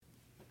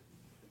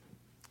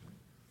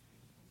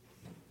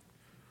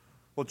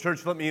Well,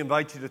 church, let me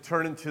invite you to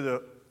turn into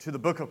the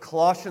book of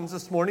Colossians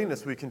this morning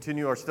as we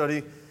continue our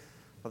study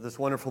of this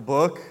wonderful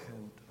book,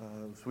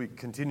 and as we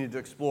continue to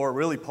explore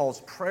really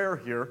Paul's prayer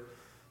here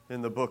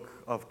in the book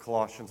of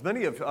Colossians.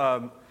 Many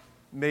have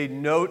made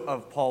note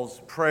of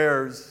Paul's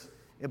prayers,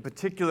 in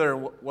particular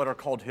what are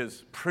called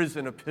his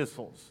prison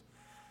epistles.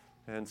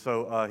 And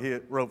so he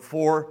wrote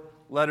 4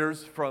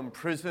 letters from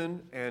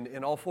prison, and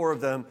in all 4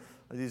 of them,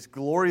 these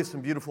glorious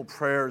and beautiful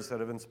prayers that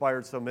have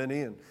inspired so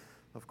many. And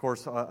of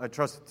course, I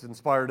trust it's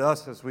inspired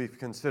us as we've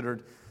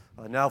considered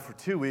now for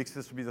 2 weeks.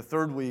 This will be the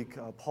 3rd week,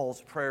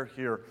 Paul's prayer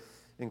here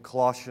in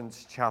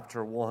Colossians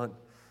chapter 1.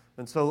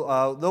 And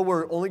so, though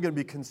we're only going to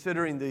be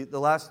considering the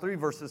last 3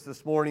 verses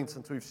this morning,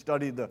 since we've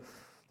studied the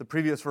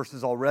previous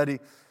verses already,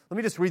 let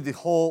me just read the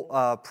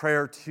whole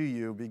prayer to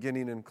you,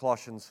 beginning in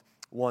Colossians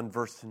 1,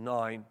 verse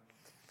 9.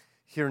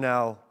 Hear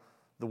now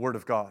the word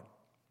of God.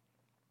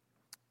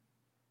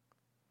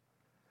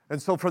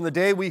 And so from the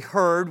day we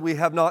heard, we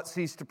have not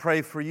ceased to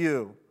pray for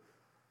you,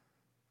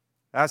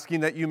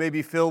 asking that you may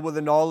be filled with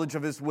the knowledge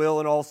of His will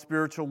and all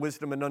spiritual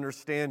wisdom and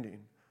understanding,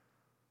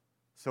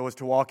 so as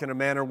to walk in a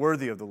manner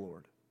worthy of the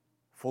Lord,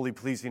 fully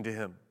pleasing to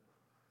Him,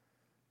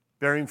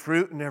 bearing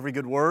fruit in every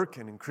good work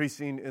and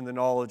increasing in the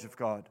knowledge of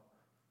God.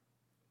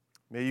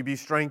 May you be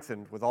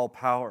strengthened with all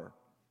power,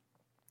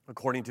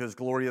 according to His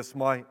glorious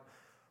might,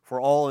 for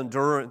all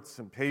endurance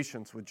and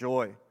patience with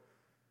joy,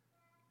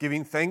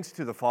 giving thanks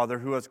to the Father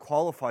who has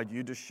qualified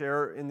you to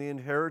share in the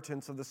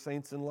inheritance of the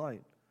saints in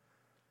light.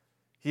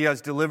 He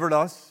has delivered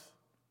us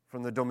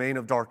from the domain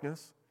of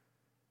darkness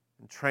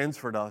and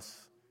transferred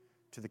us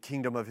to the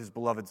kingdom of His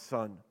beloved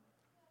Son,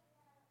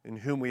 in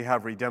whom we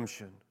have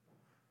redemption,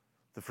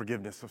 the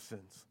forgiveness of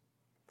sins.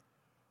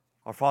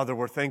 Our Father,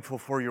 we're thankful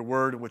for your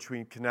word, which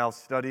we can now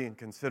study and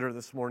consider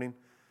this morning.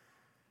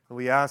 And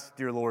we ask,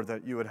 dear Lord,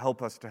 that you would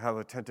help us to have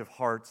attentive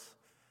hearts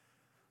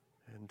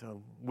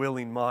and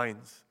willing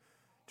minds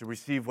to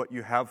receive what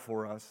you have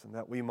for us, and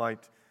that we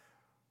might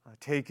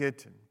take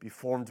it and be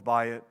formed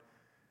by it,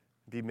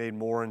 and be made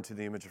more into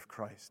the image of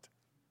Christ.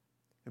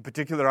 In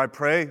particular, I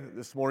pray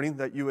this morning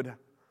that you would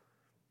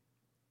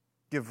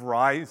give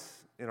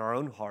rise in our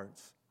own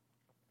hearts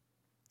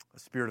a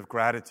spirit of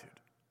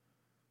gratitude,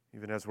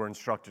 even as we're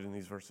instructed in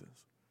these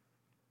verses,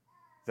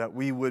 that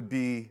we would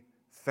be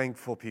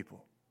thankful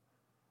people,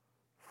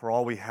 for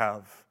all we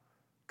have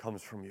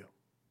comes from you.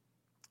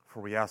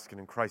 For we ask it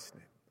in Christ's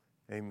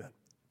name. Amen.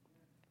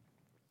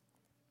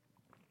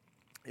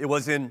 It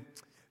was in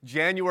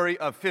January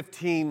of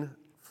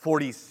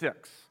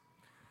 1546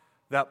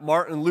 that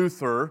Martin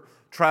Luther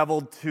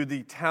traveled to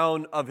the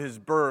town of his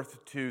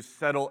birth to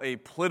settle a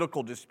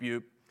political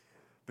dispute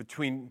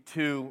between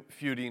 2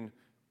 feuding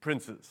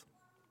princes.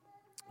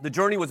 The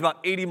journey was about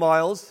 80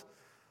 miles.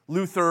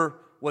 Luther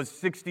was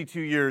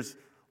 62 years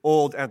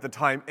old at the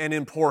time and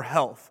in poor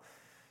health.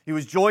 He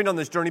was joined on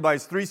this journey by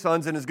his 3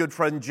 sons and his good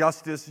friend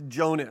Justus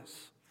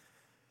Jonas.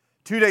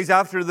 2 days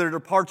after their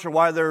departure,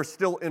 while they were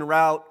still en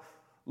route,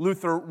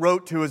 Luther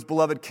wrote to his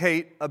beloved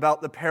Kate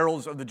about the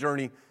perils of the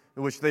journey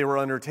in which they were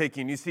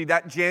undertaking. You see,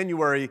 that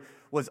January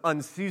was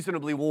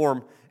unseasonably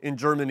warm in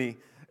Germany,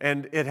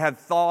 and it had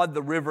thawed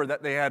the river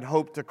that they had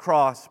hoped to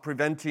cross,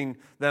 preventing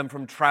them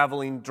from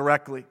traveling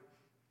directly.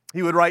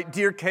 He would write,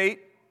 "Dear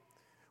Kate,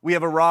 we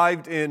have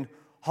arrived in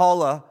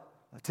Halle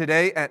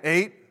today at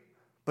 8,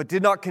 but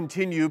did not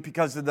continue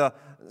because of the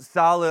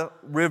Saale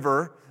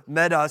River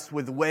met us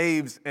with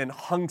waves and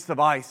hunks of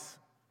ice.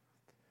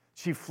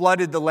 She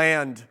flooded the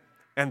land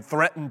and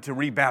threatened to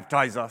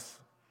rebaptize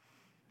us.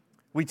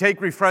 We take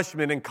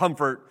refreshment and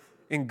comfort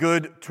in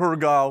good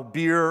Thurgau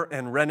beer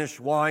and Rhenish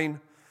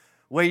wine,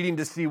 waiting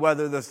to see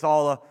whether the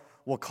Saale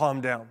will calm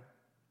down.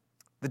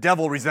 The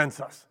devil resents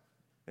us,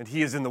 and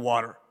he is in the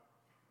water,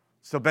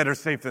 so better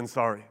safe than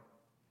sorry."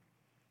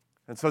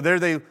 And so there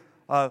they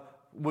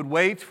would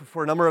wait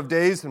for a number of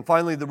days, and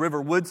finally the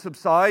river would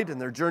subside, and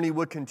their journey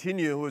would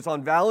continue. It was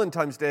on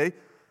Valentine's Day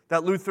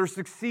that Luther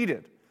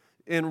succeeded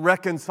in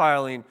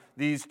reconciling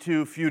these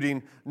 2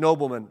 feuding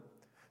noblemen.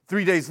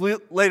 3 days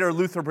later,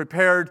 Luther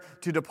prepared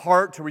to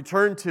depart to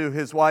return to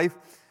his wife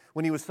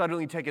when he was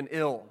suddenly taken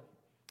ill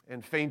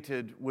and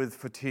fainted with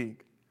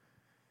fatigue.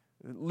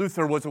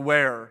 Luther was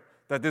aware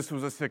that this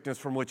was a sickness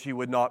from which he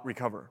would not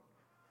recover.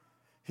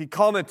 He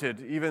commented,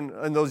 even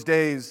in those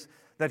days,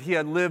 that he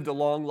had lived a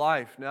long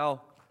life,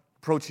 now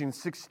approaching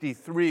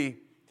 63,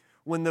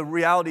 when the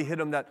reality hit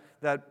him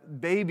that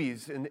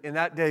babies in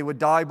that day would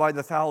die by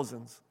the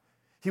thousands.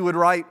 He would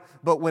write,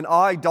 "But when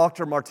I,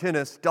 Dr.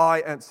 Martinus, die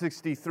at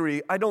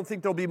 63, I don't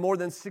think there'll be more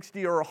than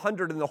 60 or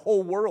 100 in the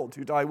whole world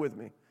who die with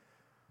me."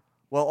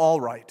 Well,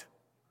 all right.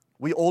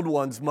 We old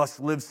ones must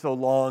live so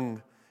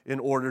long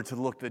in order to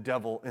look the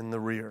devil in the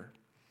rear.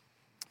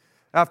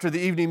 After the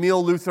evening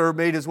meal, Luther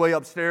made his way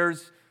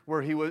upstairs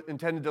where he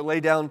intended to lay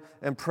down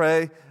and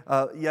pray,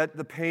 yet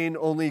the pain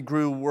only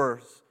grew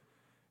worse.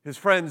 His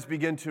friends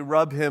began to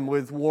rub him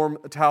with warm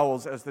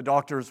towels as the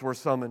doctors were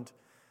summoned.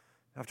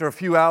 After a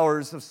few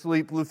hours of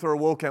sleep, Luther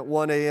awoke at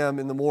 1 a.m.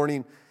 in the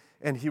morning,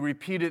 and he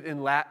repeated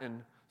in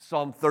Latin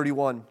Psalm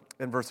 31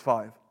 and verse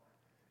 5.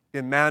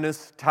 in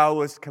manus,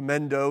 taus,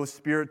 commendo,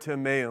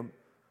 spiritum meum,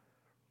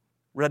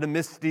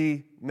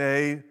 redemisti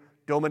me,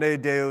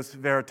 Domine Deus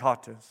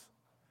veritatis.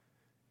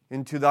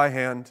 Into thy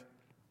hand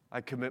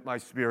I commit my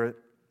spirit.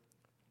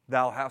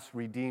 Thou hast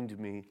redeemed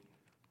me,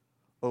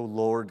 O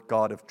Lord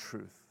God of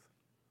truth.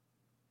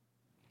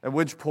 At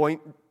which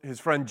point his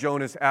friend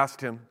Jonas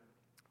asked him,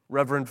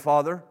 Reverend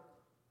Father,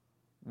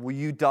 will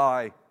you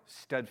die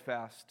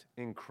steadfast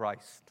in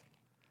Christ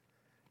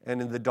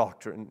and in the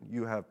doctrine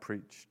you have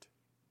preached?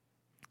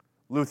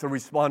 Luther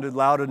responded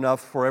loud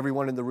enough for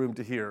everyone in the room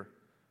to hear,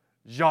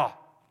 Ja!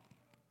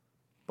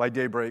 By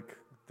daybreak,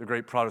 the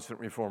great Protestant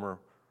reformer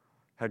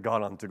had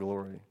gone on to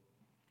glory.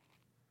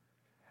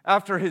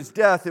 After his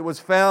death, it was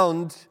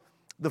found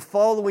the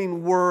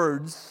following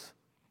words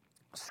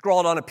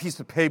scrawled on a piece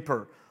of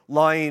paper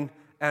lying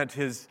at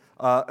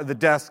the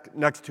desk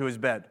next to his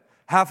bed.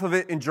 Half of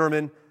it in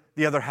German,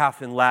 the other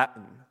half in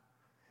Latin.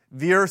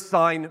 Wir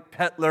sein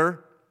Bettler,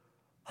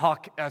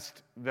 hoc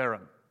est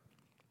verum.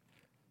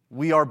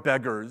 We are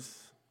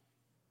beggars,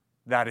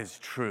 that is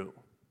true.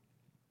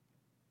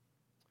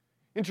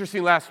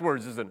 Interesting last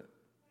words, isn't it?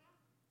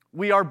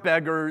 We are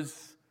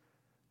beggars,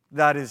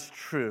 that is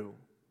true.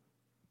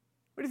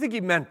 What do you think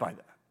he meant by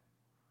that?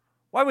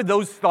 Why would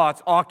those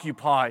thoughts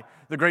occupy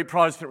the great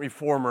Protestant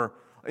reformer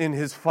in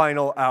his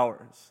final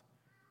hours?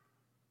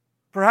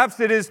 Perhaps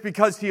it is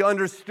because he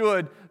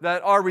understood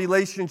that our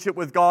relationship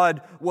with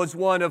God was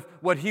one of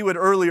what he would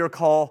earlier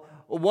call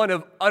one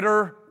of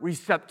utter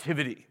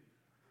receptivity.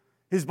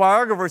 His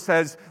biographer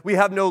says, we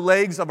have no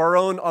legs of our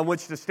own on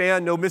which to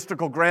stand, no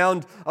mystical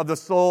ground of the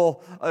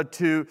soul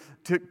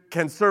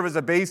can serve as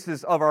a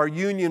basis of our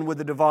union with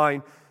the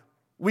divine.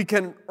 We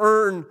can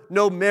earn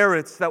no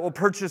merits that will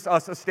purchase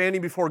us a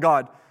standing before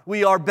God.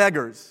 We are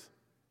beggars,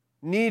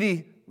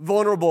 needy,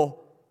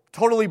 vulnerable,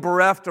 totally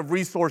bereft of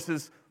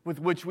resources with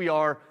which we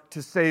are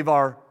to save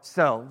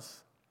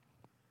ourselves.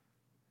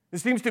 It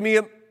seems to me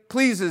it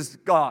pleases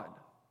God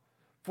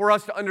for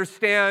us to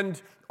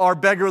understand our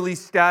beggarly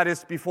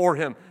status before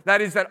Him.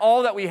 That is, that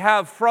all that we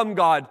have from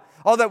God,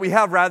 all that we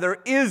have rather,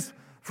 is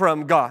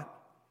from God.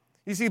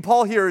 You see,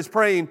 Paul here is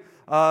praying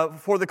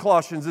for the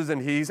Colossians,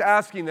 isn't he? He's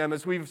asking them,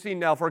 as we've seen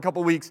now for a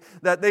couple weeks,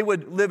 that they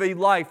would live a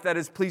life that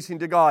is pleasing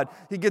to God.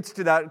 He gets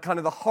to that kind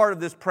of the heart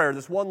of this prayer,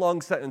 this one long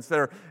sentence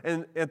there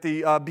at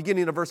the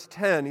beginning of verse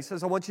 10. He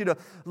says, I want you to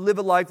live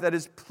a life that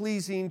is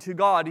pleasing to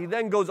God. He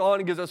then goes on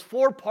and gives us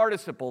 4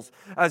 participles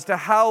as to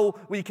how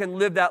we can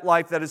live that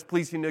life that is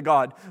pleasing to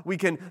God. We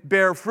can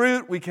bear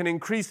fruit, we can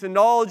increase in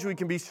knowledge, we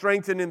can be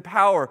strengthened in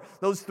power.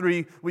 Those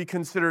 3 we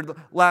considered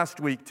last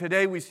week.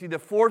 Today we see the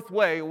 4th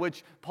way in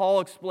which Paul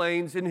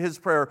explains in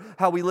his prayer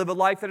how we live a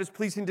life that is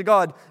pleasing to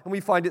God. And we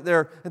find it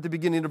there at the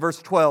beginning of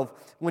verse 12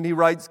 when he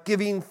writes,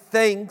 giving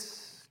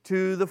thanks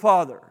to the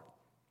Father.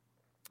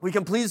 We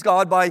can please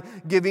God by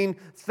giving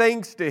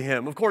thanks to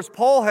Him. Of course,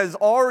 Paul has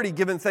already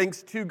given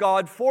thanks to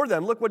God for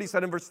them. Look what he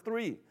said in verse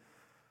 3.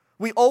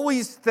 We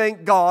always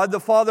thank God, the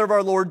Father of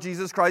our Lord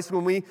Jesus Christ,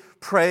 when we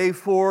pray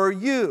for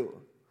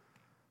you.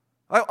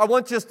 I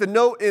want just to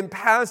note in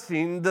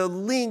passing the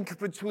link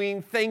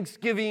between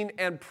thanksgiving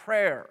and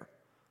prayer.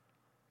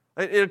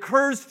 It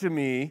occurs to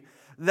me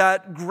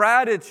that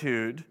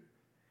gratitude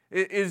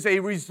is a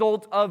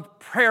result of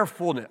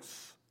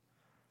prayerfulness,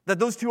 that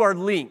those two are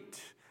linked,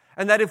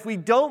 and that if we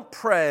don't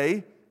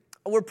pray,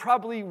 we're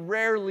probably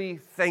rarely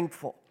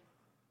thankful.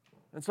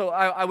 And so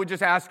I would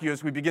just ask you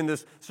as we begin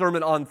this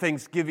sermon on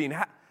Thanksgiving,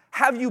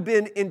 have you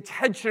been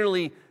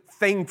intentionally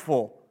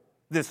thankful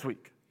this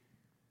week?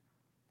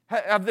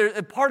 Have there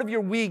a part of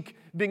your week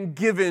been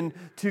given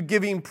to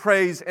giving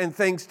praise and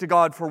thanks to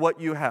God for what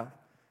you have?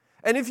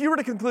 And if you were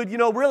to conclude,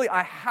 really,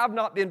 I have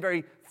not been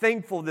very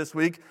thankful this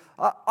week,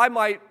 I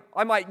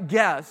might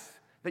guess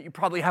that you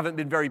probably haven't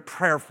been very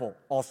prayerful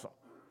also.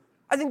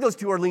 I think those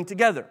two are linked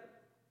together.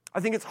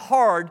 I think it's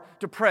hard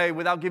to pray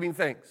without giving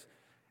thanks.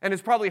 And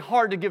it's probably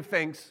hard to give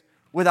thanks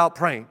without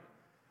praying.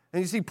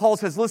 And you see, Paul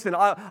says, listen,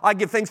 I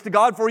give thanks to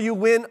God for you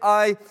when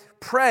I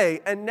pray.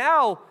 And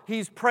now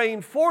he's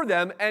praying for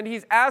them, and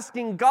he's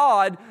asking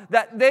God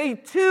that they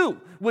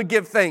too would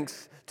give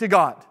thanks to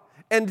God.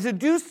 And to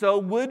do so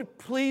would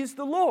please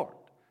the Lord.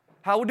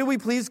 How do we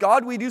please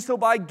God? We do so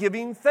by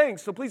giving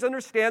thanks. So please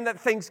understand that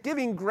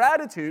thanksgiving,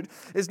 gratitude,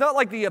 is not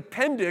like the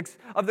appendix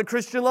of the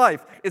Christian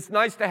life. It's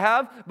nice to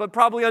have, but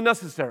probably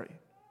unnecessary.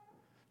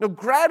 No,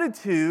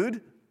 gratitude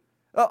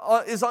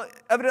is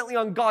evidently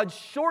on God's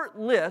short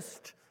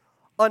list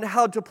on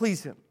how to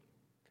please Him.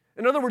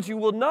 In other words, you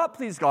will not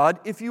please God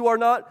if you are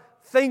not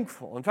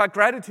thankful. In fact,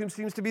 gratitude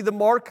seems to be the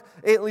mark,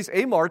 at least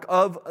a mark,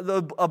 of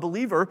a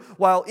believer,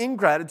 while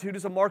ingratitude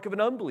is a mark of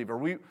an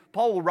unbeliever.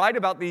 Paul will write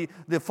about the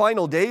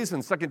final days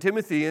in 2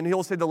 Timothy, and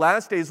he'll say the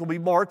last days will be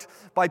marked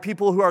by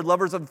people who are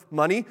lovers of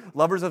money,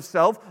 lovers of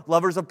self,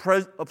 lovers of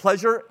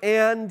pleasure,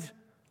 and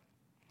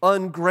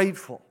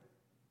ungrateful.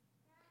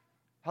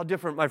 How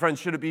different, my friends,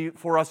 should it be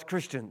for us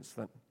Christians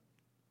then?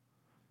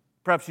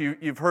 Perhaps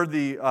you've heard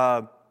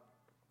the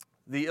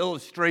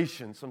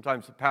illustration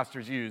sometimes the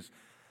pastors use,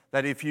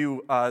 that if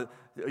you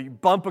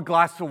bump a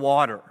glass of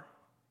water,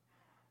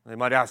 they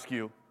might ask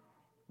you,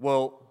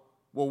 what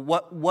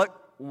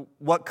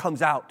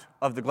comes out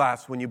of the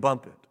glass when you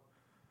bump it?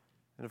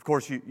 And of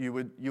course, you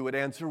would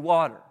answer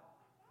water.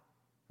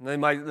 And they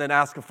might then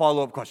ask a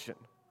follow-up question.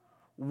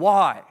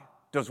 Why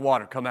does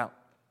water come out?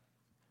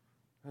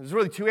 And there's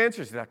really two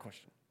answers to that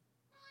question.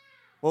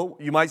 Well,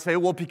 you might say,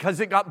 well, because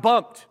it got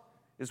bumped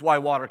is why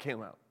water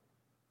came out.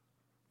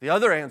 The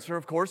other answer,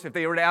 of course, if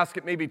they were to ask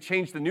it, maybe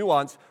change the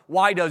nuance,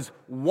 why does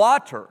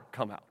water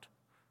come out?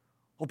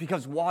 Well,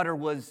 because water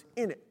was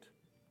in it.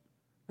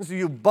 And so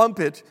you bump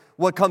it,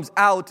 what comes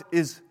out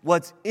is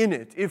what's in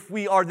it. If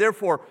we are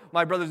therefore,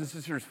 my brothers and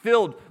sisters,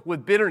 filled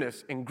with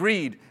bitterness and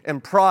greed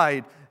and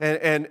pride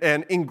and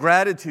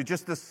ingratitude,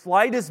 just the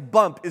slightest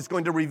bump is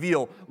going to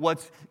reveal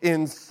what's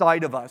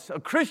inside of us. A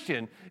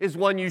Christian is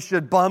one you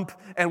should bump,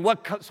 and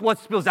what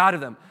spills out of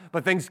them?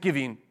 But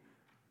thanksgiving,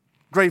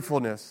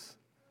 gratefulness.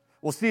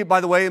 We'll see it, by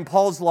the way, in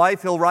Paul's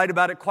life. He'll write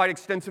about it quite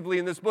extensively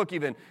in this book,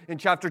 even. In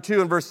chapter 2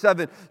 and verse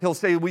 7, he'll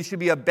say we should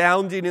be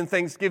abounding in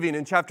thanksgiving.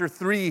 In chapter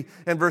 3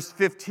 and verse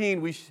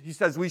 15, he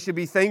says we should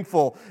be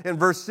thankful. In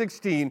verse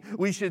 16,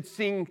 we should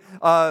sing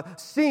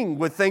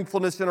with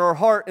thankfulness in our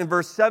heart. In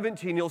verse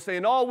 17, he'll say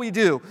in all we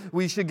do,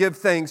 we should give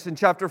thanks. In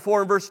chapter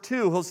 4 and verse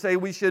 2, he'll say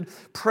we should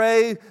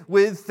pray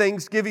with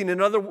thanksgiving.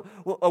 In other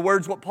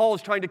words, what Paul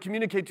is trying to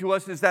communicate to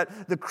us is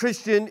that the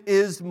Christian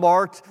is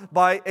marked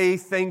by a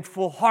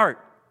thankful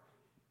heart.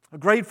 A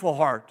grateful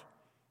heart,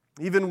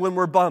 even when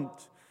we're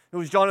bumped. It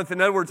was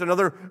Jonathan Edwards,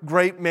 another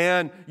great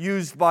man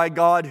used by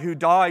God who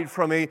died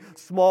from a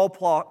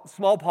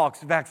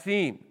smallpox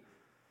vaccine.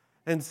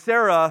 And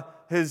Sarah,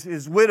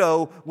 his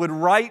widow, would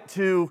write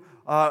to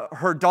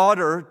her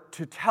daughter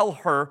to tell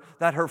her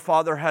that her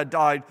father had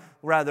died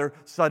rather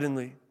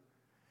suddenly.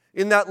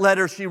 In that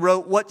letter, she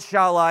wrote, "What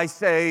shall I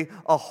say?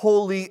 A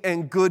holy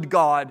and good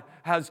God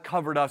has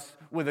covered us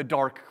with a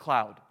dark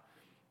cloud."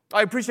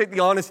 I appreciate the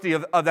honesty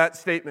of that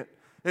statement.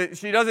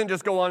 She doesn't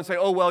just go on and say,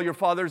 oh, well, your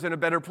father's in a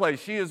better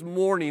place. She is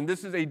mourning.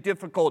 This is a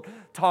difficult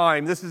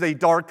time. This is a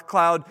dark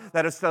cloud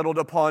that has settled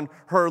upon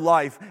her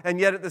life. And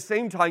yet at the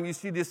same time, you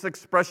see this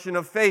expression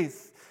of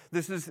faith.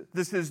 This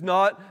is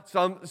not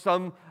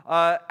some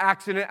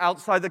accident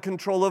outside the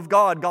control of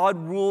God. God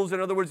rules, in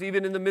other words,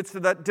 even in the midst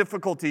of that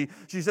difficulty.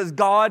 She says,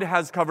 God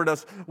has covered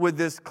us with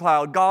this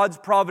cloud. God's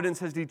providence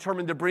has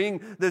determined to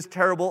bring this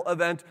terrible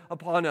event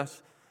upon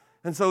us.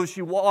 And so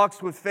she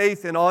walks with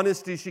faith and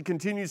honesty. She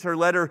continues her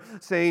letter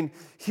saying,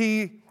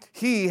 He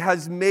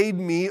has made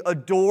me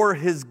adore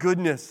His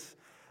goodness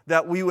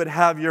that we would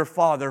have your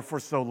Father for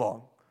so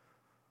long.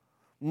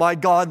 My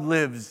God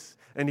lives,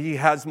 and He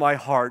has my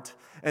heart.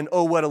 And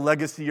oh, what a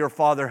legacy your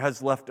Father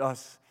has left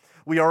us.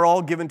 We are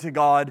all given to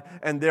God,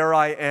 and there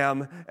I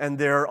am, and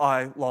there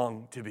I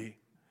long to be.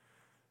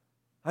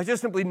 I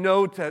just simply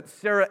note that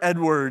Sarah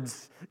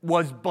Edwards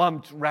was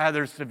bumped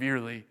rather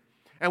severely.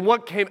 And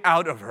what came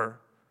out of her?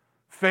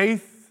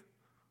 Faith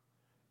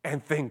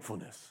and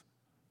thankfulness.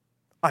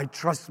 I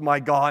trust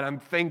my God. I'm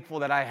thankful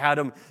that I had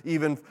Him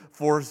even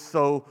for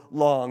so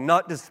long.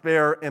 Not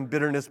despair and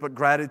bitterness, but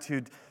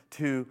gratitude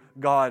to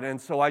God. And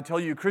so I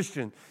tell you,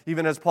 Christian,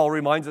 even as Paul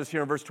reminds us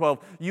here in verse 12,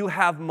 you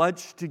have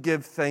much to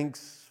give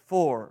thanks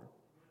for.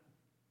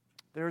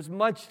 There's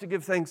much to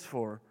give thanks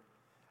for.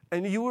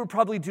 And you would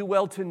probably do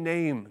well to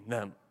name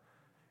them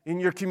in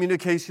your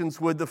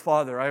communications with the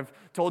Father. I've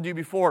told you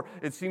before,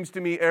 it seems to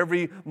me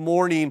every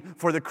morning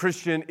for the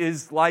Christian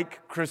is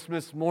like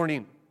Christmas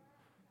morning.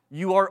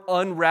 You are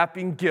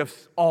unwrapping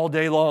gifts all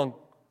day long.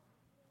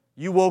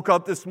 You woke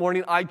up this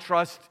morning, I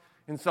trust,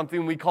 in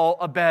something we call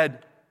a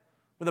bed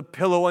with a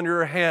pillow under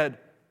your head.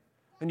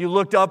 And you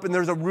looked up and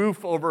there's a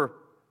roof over,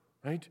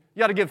 right? You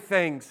got to give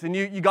thanks. And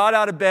you got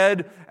out of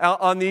bed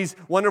on these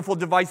wonderful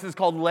devices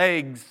called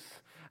legs.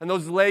 And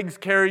those legs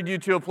carried you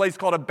to a place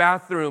called a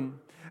bathroom.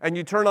 And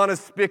you turn on a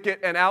spigot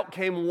and out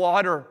came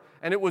water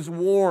and it was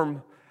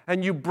warm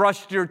and you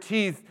brushed your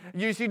teeth.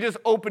 You see just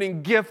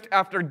opening gift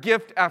after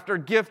gift after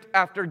gift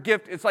after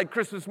gift. It's like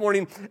Christmas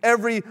morning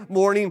every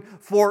morning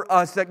for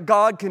us, that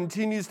God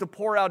continues to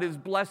pour out His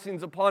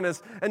blessings upon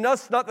us. And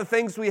thus not the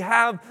things we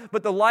have,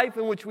 but the life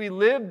in which we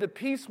live, the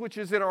peace which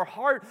is in our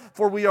heart,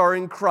 for we are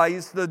in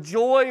Christ, the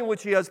joy in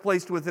which He has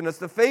placed within us,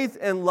 the faith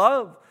and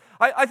love.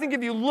 I think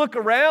if you look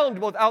around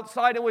both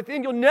outside and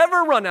within, you'll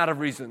never run out of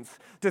reasons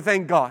to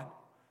thank God.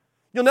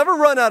 You'll never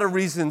run out of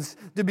reasons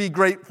to be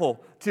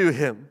grateful to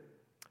Him.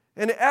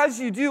 And as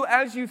you do,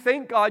 as you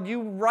thank God,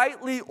 you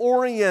rightly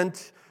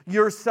orient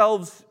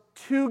yourselves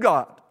to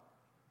God.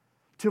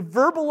 To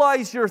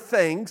verbalize your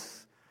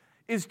thanks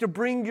is to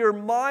bring your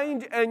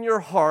mind and your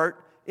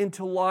heart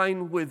into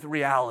line with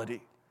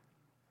reality.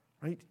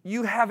 Right?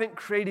 You haven't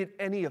created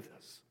any of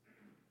this.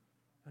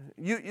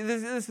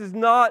 This is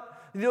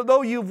not,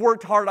 though you've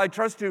worked hard, I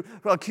trust, to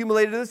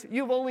accumulate this,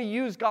 you've only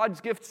used God's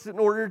gifts in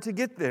order to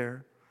get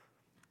there.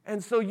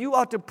 And so you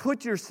ought to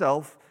put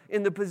yourself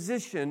in the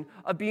position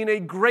of being a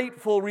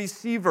grateful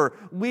receiver.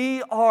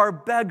 We are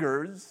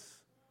beggars.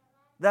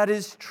 That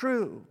is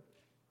true.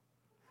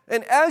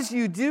 And as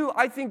you do,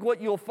 I think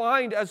what you'll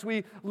find as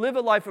we live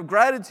a life of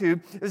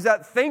gratitude is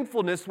that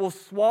thankfulness will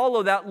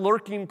swallow that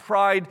lurking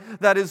pride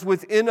that is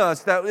within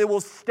us, that it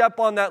will step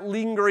on that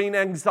lingering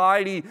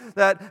anxiety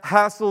that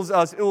hassles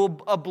us. It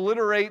will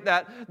obliterate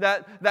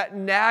that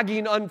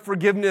nagging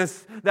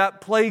unforgiveness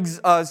that plagues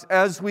us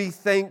as we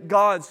thank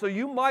God. So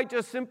you might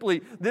just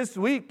simply, this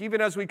week,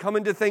 even as we come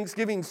into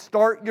Thanksgiving,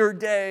 start your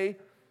day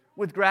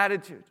with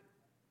gratitude.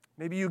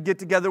 Maybe you get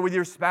together with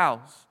your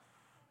spouse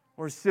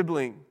or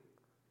sibling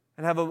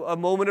and have a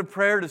moment of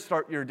prayer to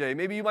start your day.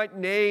 Maybe you might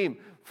name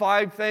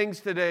 5 things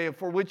today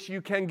for which you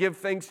can give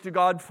thanks to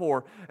God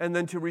for, and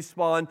then to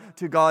respond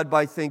to God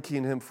by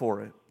thanking Him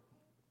for it.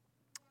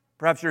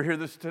 Perhaps you're here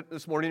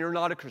this morning, you're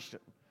not a Christian.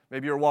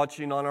 Maybe you're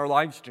watching on our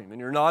live stream and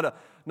you're not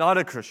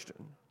a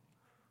Christian.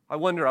 I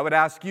would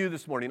ask you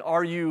this morning,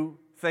 are you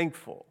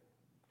thankful?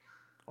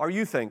 Are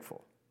you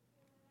thankful?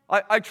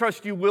 I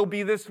trust you will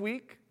be this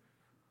week.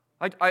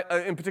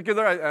 In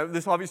particular,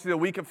 this obviously the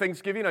week of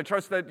Thanksgiving, I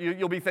trust that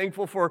you'll be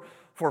thankful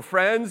for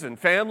friends and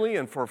family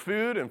and for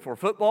food and for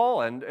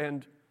football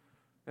and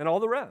all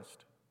the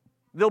rest.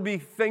 There'll be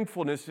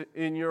thankfulness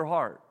in your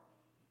heart.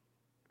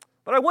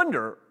 But I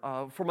wonder,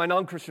 for my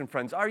non-Christian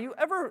friends, are you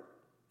ever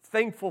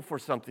thankful for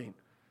something,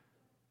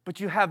 but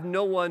you have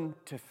no one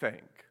to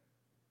thank?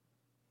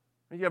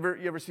 You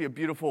ever see a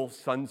beautiful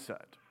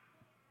sunset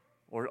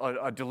or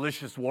a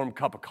delicious warm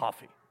cup of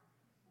coffee,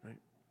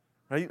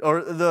 right?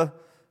 Or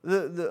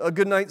a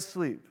good night's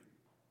sleep.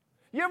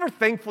 You ever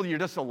thankful you're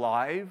just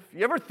alive?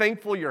 You ever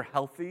thankful you're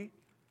healthy?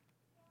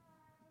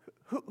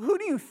 Who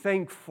do you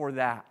thank for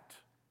that?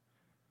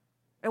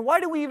 And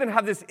why do we even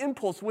have this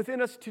impulse within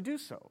us to do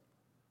so?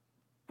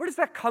 Where does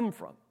that come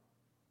from?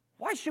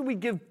 Why should we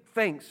give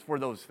thanks for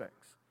those things?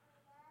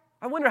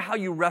 I wonder how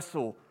you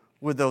wrestle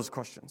with those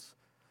questions.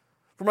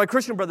 For my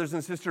Christian brothers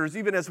and sisters,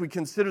 even as we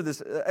consider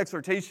this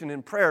exhortation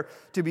in prayer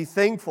to be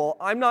thankful,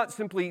 I'm not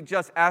simply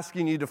just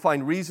asking you to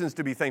find reasons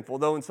to be thankful,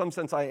 though in some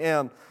sense I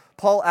am.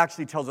 Paul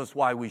actually tells us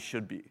why we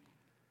should be.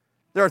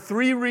 There are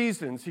 3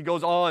 reasons he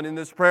goes on in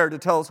this prayer to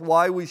tell us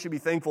why we should be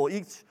thankful,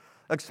 each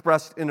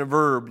expressed in a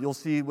verb. You'll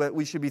see that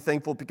we should be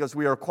thankful because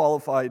we are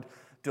qualified,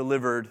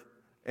 delivered,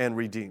 and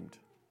redeemed.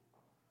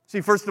 See,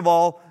 first of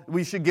all,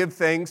 we should give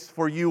thanks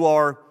for you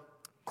are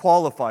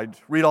qualified.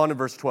 Read on in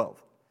verse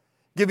 12.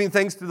 Giving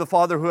thanks to the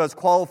Father who has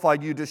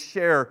qualified you to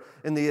share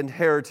in the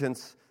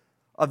inheritance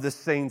of the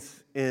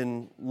saints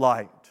in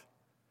light.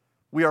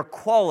 We are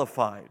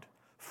qualified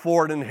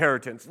for an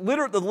inheritance. The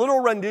literal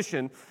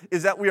rendition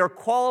is that we are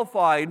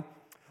qualified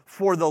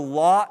for the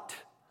lot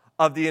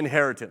of the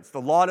inheritance.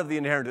 The lot of the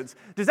inheritance.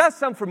 Does that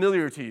sound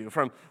familiar to you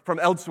from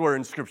elsewhere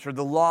in Scripture?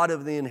 The lot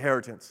of the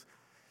inheritance.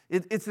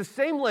 It's the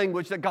same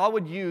language that God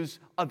would use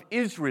of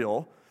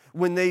Israel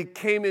when they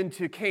came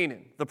into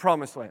Canaan, the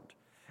promised land.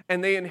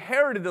 And they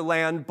inherited the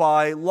land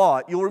by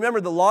lot. You'll remember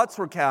the lots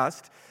were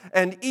cast,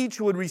 and each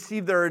would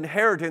receive their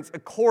inheritance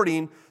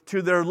according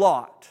to their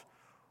lot.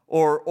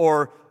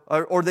 Or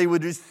they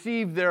would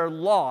receive their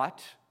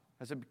lot,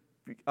 as it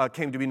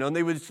came to be known,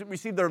 they would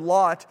receive their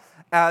lot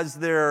as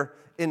their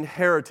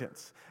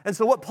inheritance. And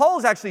so what Paul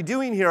is actually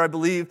doing here, I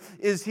believe,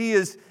 is he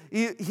is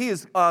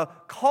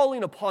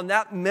calling upon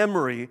that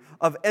memory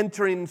of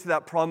entering into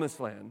that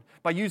promised land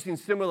by using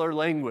similar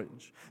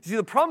language. You see,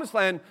 the promised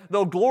land,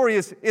 though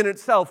glorious in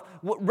itself,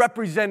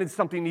 represented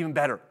something even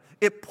better.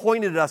 It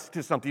pointed us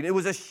to something. It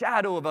was a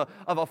shadow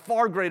of a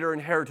far greater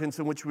inheritance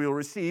in which we will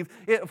receive.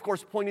 It, of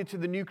course, pointed to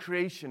the new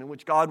creation in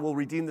which God will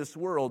redeem this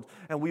world,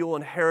 and we will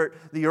inherit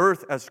the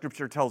earth, as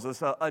Scripture tells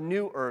us, a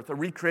new earth, a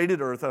recreated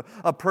earth,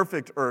 a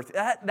perfect earth.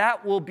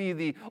 That will be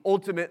the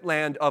ultimate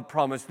land of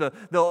promise, the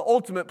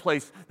ultimate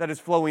place that is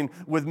flowing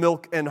with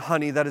milk and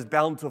honey, that is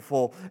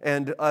bountiful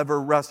and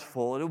ever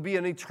restful. It will be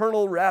an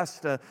eternal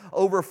rest,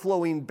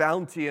 overflowing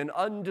bounty, and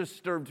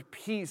undisturbed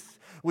peace,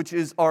 which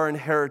is our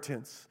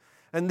inheritance.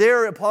 And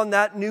there, upon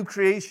that new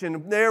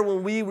creation, there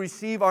when we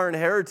receive our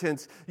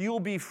inheritance, you will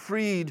be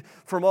freed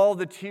from all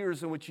the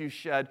tears in which you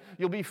shed.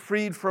 You'll be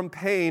freed from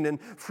pain and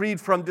freed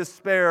from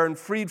despair and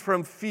freed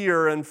from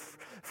fear and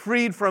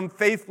freed from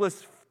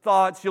faithless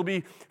thoughts. You'll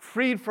be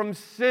freed from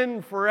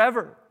sin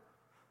forever.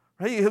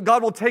 Right?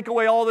 God will take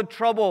away all the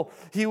trouble.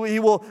 He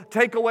will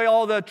take away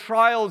all the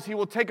trials. He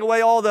will take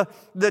away all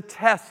the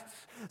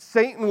tests.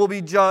 Satan will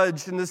be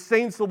judged, and the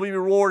saints will be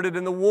rewarded,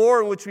 and the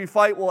war in which we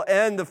fight will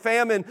end. The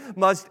famine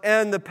must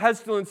end. The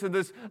pestilence of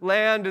this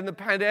land and the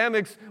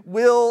pandemics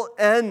will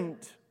end.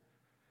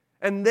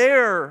 And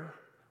there,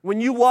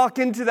 when you walk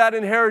into that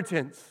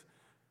inheritance,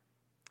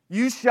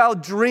 you shall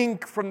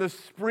drink from the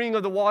spring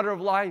of the water of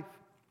life.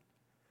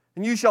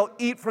 And you shall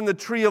eat from the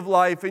tree of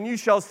life, and you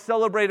shall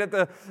celebrate at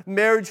the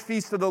marriage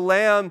feast of the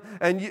Lamb,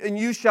 and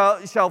you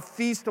shall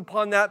feast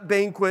upon that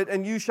banquet,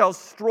 and you shall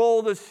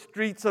stroll the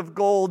streets of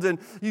gold, and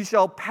you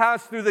shall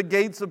pass through the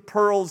gates of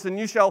pearls, and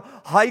you shall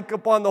hike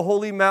upon the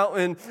holy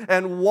mountain,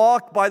 and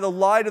walk by the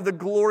light of the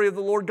glory of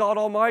the Lord God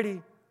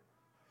Almighty.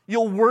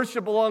 You'll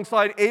worship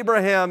alongside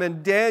Abraham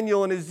and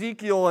Daniel and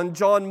Ezekiel and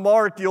John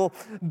Mark. You'll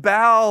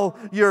bow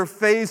your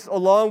face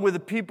along with the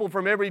people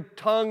from every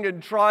tongue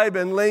and tribe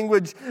and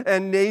language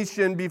and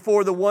nation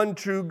before the one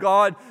true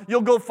God.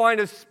 You'll go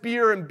find a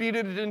spear and beat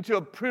it into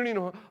a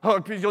pruning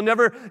hook because you'll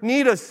never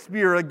need a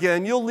spear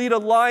again. You'll lead a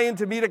lion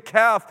to meet a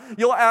calf.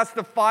 You'll ask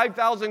the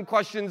 5,000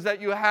 questions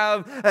that you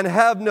have and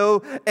have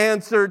no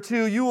answer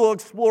to. You will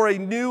explore a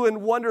new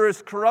and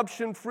wondrous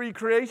corruption-free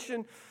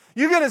creation.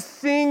 You're going to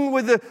sing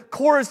with the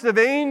chorus of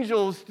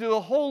angels to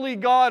the holy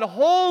God.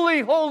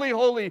 Holy, holy,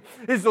 holy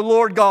is the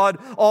Lord God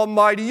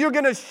Almighty. You're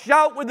going to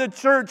shout with the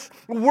church,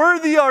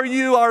 worthy are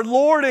you, our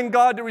Lord and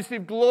God, to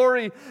receive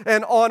glory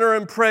and honor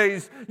and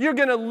praise. You're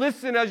going to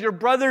listen as your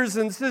brothers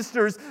and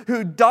sisters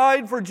who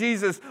died for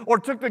Jesus or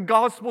took the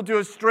gospel to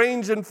a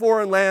strange and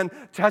foreign land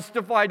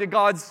testify to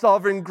God's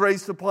sovereign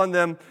grace upon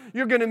them.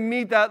 You're going to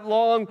meet that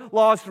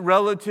long-lost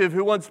relative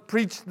who once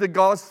preached the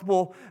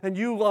gospel, and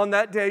you on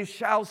that day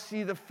shall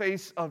see the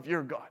face of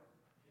your God.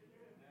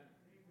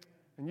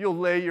 And you'll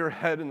lay your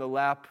head in the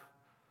lap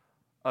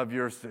of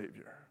your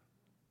Savior.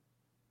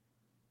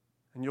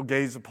 And you'll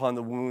gaze upon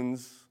the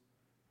wounds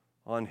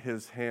on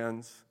His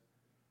hands.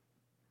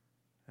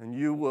 And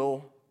you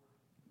will,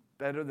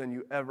 better than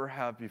you ever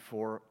have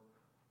before,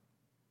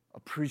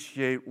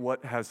 appreciate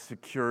what has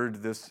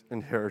secured this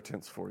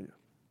inheritance for you.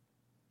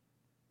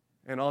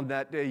 And on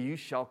that day, you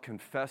shall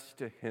confess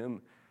to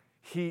Him,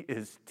 He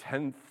is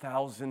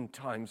 10,000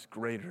 times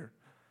greater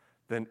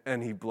than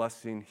any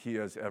blessing He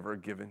has ever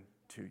given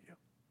to you.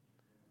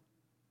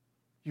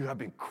 You have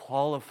been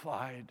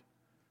qualified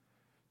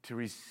to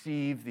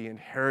receive the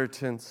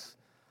inheritance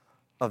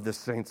of the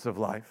saints of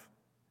life.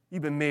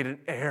 You've been made an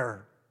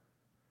heir.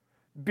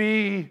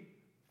 Be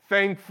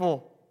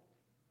thankful.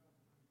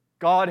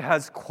 God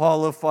has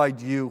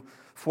qualified you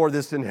for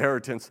this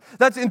inheritance.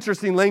 That's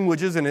interesting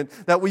language, isn't it?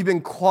 That we've been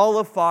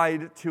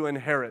qualified to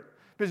inherit.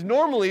 Because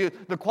normally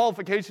the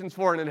qualifications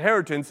for an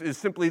inheritance is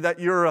simply that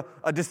you're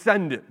a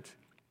descendant,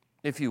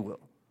 if you will.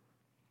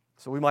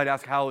 So we might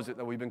ask, how is it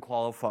that we've been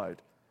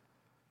qualified?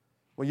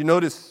 Well, you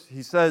notice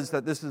he says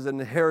that this is an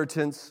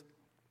inheritance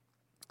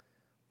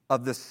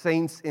of the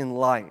saints in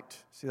light.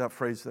 See that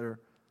phrase there?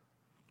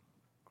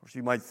 Of course,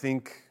 you might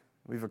think,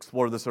 we've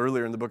explored this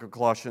earlier in the book of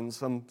Colossians,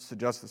 some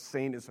suggest the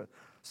saint is a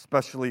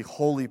especially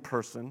holy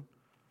person.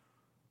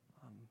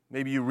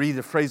 Maybe you read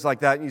a phrase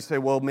like that and you say,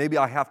 well, maybe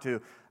I have to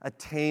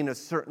attain a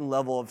certain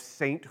level of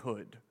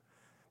sainthood.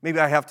 Maybe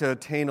I have to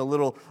attain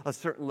a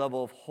certain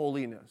level of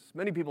holiness.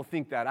 Many people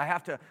think that. I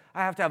have to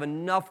have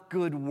enough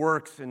good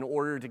works in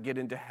order to get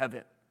into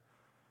heaven.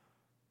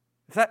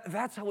 If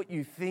that's what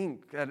you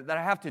think, that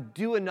I have to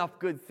do enough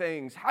good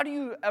things, how do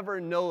you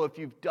ever know if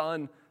you've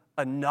done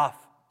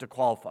enough to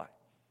qualify?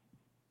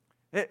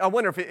 I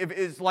wonder if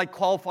it's like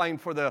qualifying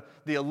for the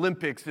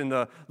Olympics in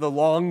the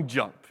long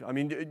jump. I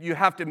mean, you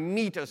have to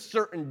meet a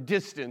certain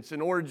distance in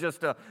order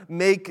just to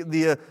make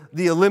the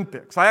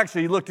Olympics. I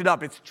actually looked it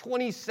up. It's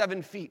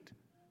 27 feet.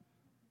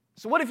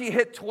 So what if you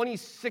hit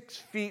 26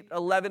 feet,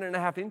 11 and a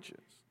half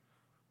inches?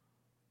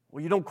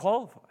 Well, you don't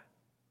qualify.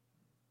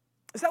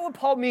 Is that what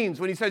Paul means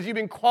when he says you've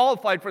been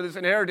qualified for this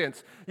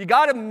inheritance? You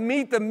got to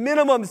meet the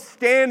minimum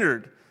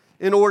standard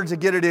in order to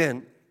get it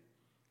in.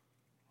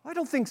 I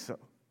don't think so.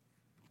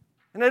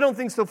 And I don't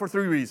think so for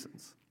three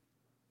reasons.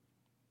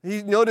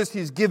 Notice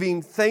he's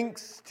giving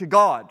thanks to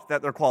God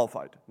that they're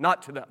qualified,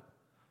 not to them.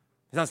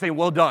 He's not saying,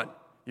 well done,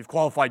 you've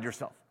qualified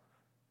yourself.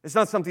 It's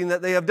not something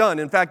that they have done.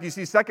 In fact, you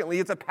see, secondly,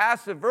 it's a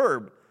passive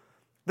verb.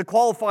 The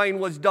qualifying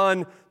was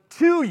done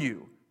to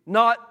you,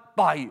 not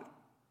by you.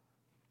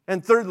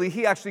 And thirdly,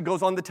 he actually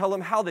goes on to tell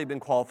them how they've been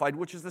qualified,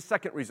 which is the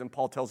second reason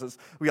Paul tells us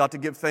we ought to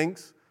give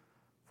thanks.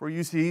 For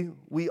you see,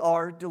 we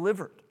are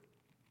delivered.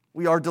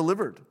 We are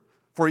delivered.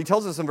 For he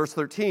tells us in verse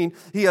 13,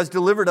 he has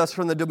delivered us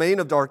from the domain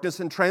of darkness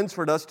and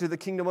transferred us to the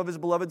kingdom of his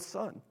beloved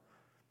Son.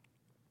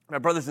 My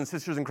brothers and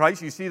sisters in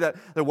Christ, you see that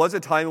there was a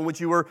time in which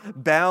you were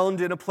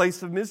bound in a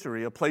place of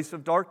misery, a place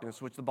of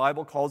darkness, which the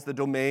Bible calls the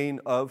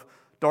domain of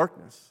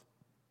darkness.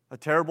 A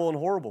terrible and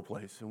horrible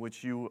place in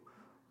which you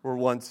were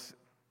once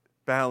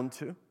bound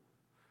to.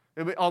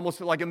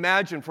 Almost like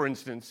imagine, for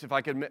instance, if I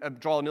could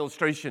draw an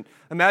illustration,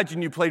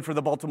 imagine you played for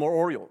the Baltimore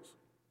Orioles.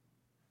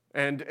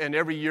 And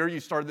every year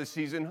you started the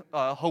season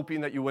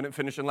hoping that you wouldn't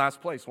finish in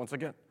last place once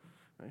again.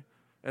 Right?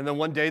 And then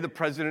one day the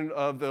president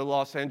of the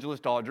Los Angeles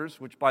Dodgers,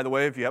 which, by the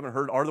way, if you haven't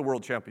heard, are the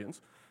world champions,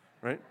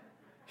 right?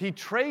 He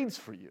trades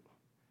for you,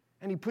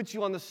 and he puts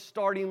you on the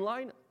starting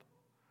lineup,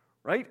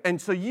 right? And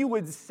so you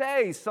would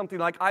say something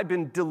like, I've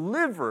been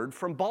delivered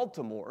from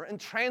Baltimore and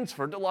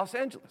transferred to Los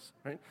Angeles,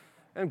 right?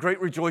 And great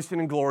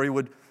rejoicing and glory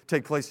would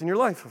take place in your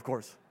life, of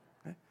course.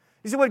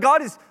 You see, what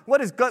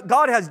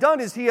God has done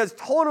is he has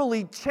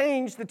totally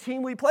changed the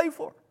team we play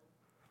for.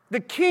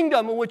 The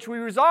kingdom in which we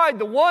reside,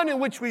 the one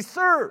in which we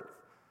serve.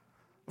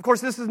 Of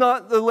course, this is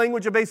not the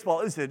language of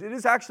baseball, is it? It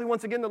is actually,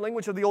 once again, the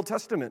language of the Old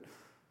Testament.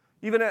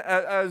 Even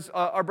as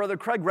our brother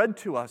Craig read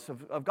to us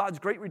of God's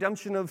great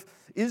redemption of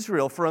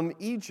Israel from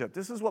Egypt.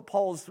 This is what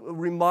Paul's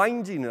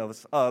reminding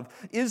us of.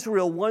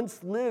 Israel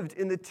once lived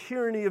in the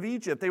tyranny of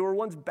Egypt. They were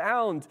once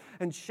bound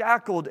and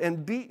shackled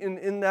and beaten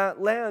in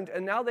that land,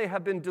 and now they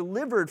have been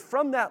delivered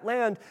from that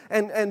land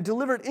and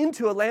delivered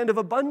into a land of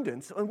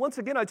abundance. And once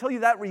again, I tell you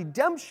that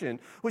redemption,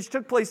 which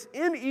took place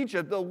in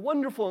Egypt, though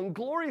wonderful and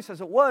glorious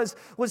as it was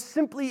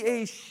simply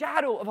a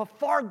shadow of a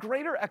far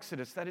greater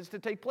exodus that is to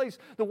take place,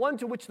 the one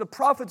to which the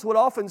prophets would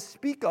often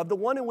speak of, the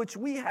one in which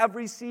we have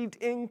received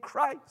in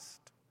Christ.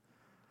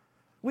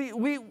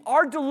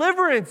 Our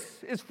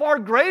deliverance is far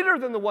greater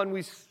than the one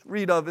we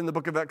read of in the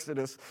book of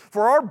Exodus.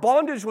 For our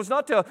bondage was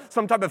not to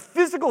some type of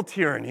physical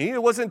tyranny.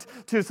 It wasn't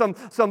to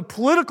some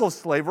political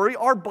slavery.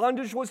 Our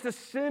bondage was to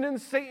sin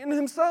and Satan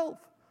himself.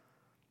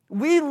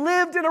 We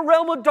lived in a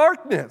realm of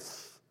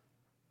darkness.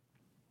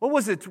 What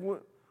was it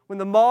when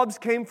the mobs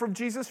came from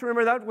Jesus?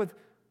 Remember that?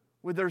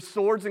 With their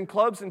swords and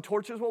clubs and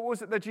torches? What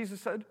was it that Jesus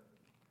said?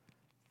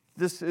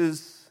 This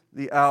is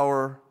the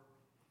hour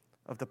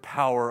of the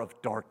power of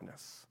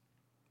darkness.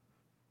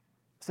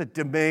 It's a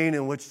domain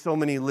in which so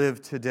many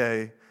live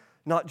today,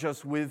 not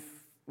just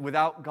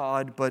without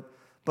God, but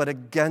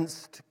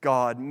against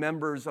God,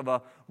 members of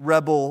a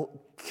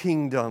rebel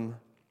kingdom.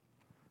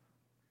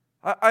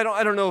 I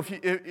don't know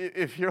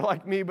if you're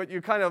like me, but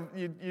you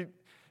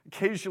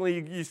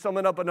occasionally you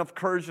summon up enough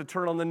courage to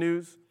turn on the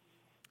news,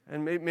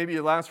 and maybe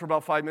it lasts for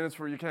about 5 minutes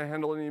where you can't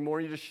handle it anymore.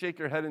 You just shake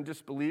your head in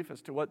disbelief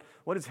as to what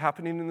is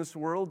happening in this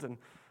world. And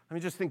I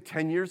mean, just think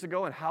 10 years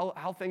ago and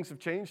how things have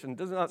changed, and it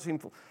does not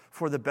seem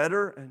for the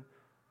better. And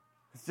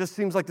it just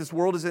seems like this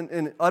world is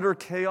in utter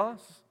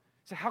chaos.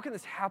 So how can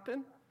this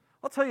happen?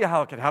 I'll tell you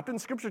how it can happen.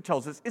 Scripture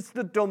tells us it's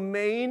the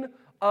domain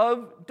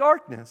of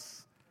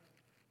darkness.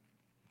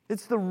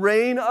 It's the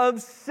reign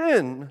of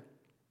sin.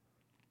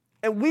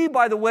 And we,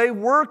 by the way,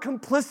 were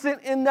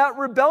complicit in that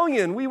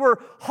rebellion. We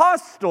were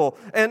hostile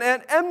and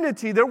at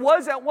enmity. There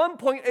was at one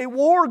point a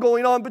war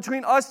going on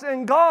between us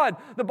and God.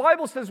 The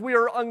Bible says we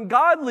are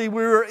ungodly,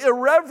 we were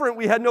irreverent,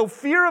 we had no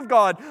fear of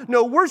God,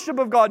 no worship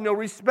of God, no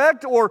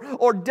respect or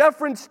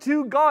deference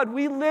to God.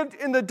 We lived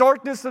in the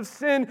darkness of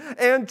sin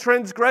and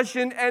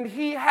transgression, and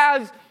He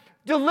has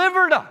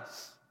delivered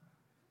us.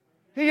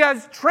 He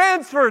has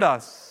transferred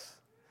us.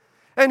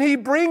 And He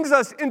brings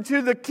us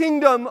into the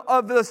kingdom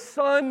of the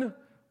Son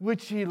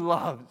which He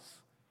loves.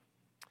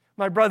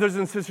 My brothers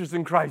and sisters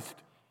in Christ,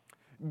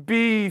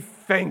 be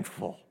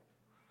thankful,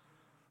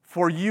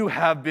 for you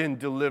have been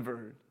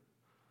delivered.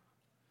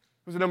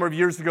 It was a number of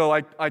years ago,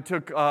 I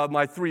took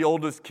my 3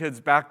 oldest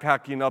kids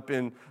backpacking up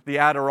in the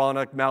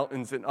Adirondack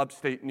Mountains in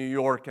upstate New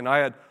York, and I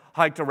had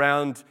hiked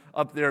around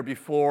up there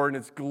before in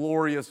its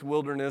glorious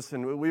wilderness,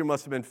 and we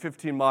must have been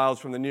 15 miles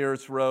from the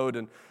nearest road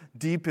and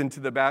deep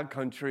into the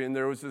backcountry, and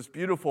there was this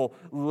beautiful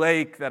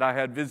lake that I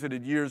had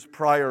visited years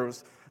prior. It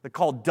was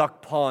called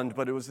Duck Pond,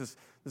 but it was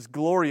this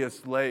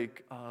glorious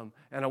lake,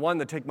 and I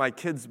wanted to take my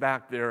kids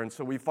back there, and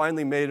so we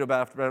finally made it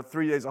after about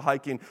 3 days of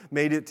hiking,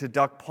 made it to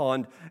Duck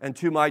Pond, and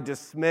to my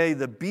dismay,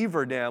 the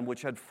beaver dam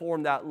which had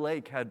formed that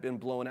lake had been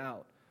blown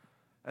out,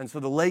 and so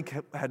the lake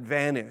had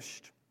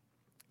vanished.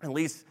 At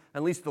least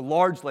the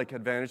large lake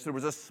had vanished. There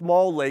was a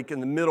small lake in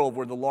the middle of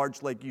where the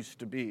large lake used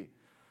to be.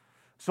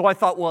 So I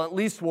thought, well, at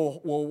least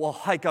we'll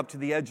hike up to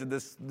the edge of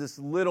this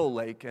little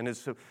lake, and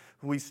so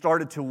we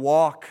started to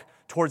walk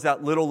towards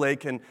that little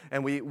lake, and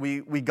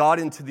we got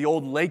into the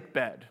old lake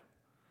bed.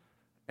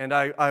 And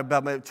I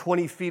about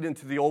 20 feet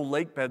into the old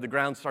lake bed, the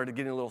ground started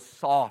getting a little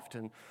soft,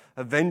 and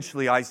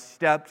eventually I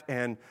stepped,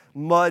 and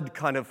mud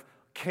kind of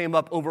came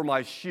up over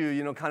my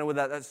shoe, kind of with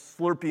that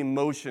slurping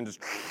motion,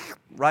 just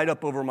right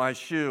up over my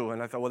shoe.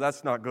 And I thought, well,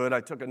 that's not good. I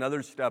took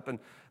another step, and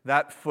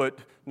that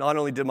not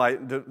only did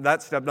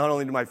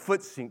my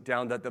foot sink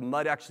down, that the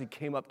mud actually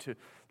came up to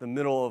the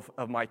middle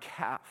of my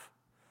calf.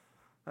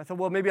 I thought,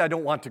 well, maybe I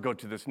don't want to go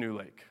to this new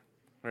lake,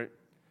 right?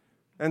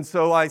 And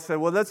so I said,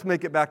 well, let's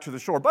make it back to the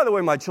shore. By the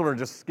way, my children are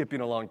just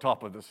skipping along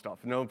top of this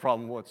stuff, no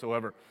problem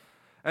whatsoever.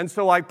 And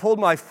so I pulled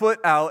my foot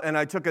out, and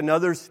I took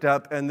another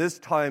step, and this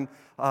time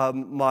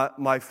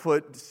my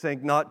foot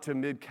sank not to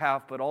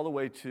mid-calf, but all the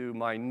way to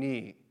my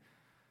knee.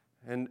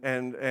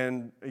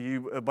 And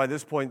you, by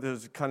this point,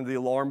 there's kind of the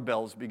alarm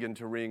bells begin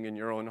to ring in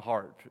your own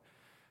heart.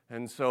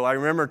 And so I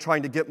remember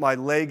trying to get my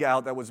leg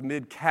out that was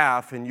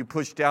mid-calf, and you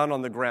push down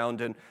on the ground,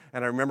 and I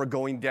remember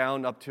going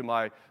down up to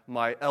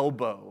my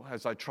elbow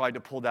as I tried to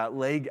pull that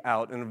leg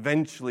out, and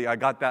eventually I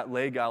got that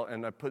leg out,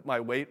 and I put my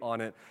weight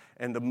on it,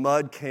 and the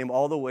mud came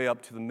all the way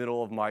up to the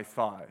middle of my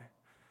thigh.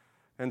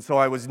 And so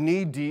I was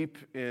knee-deep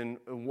in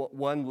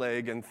one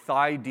leg and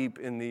thigh-deep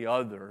in the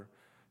other,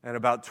 and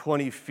about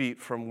 20 feet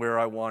from where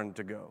I wanted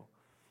to go.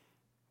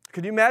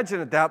 Could you imagine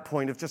at that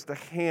point if just a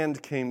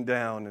hand came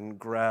down and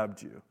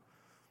grabbed you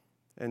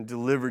and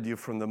delivered you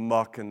from the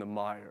muck and the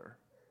mire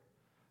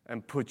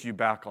and put you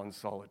back on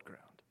solid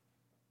ground?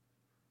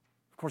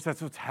 Of course,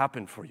 that's what's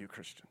happened for you,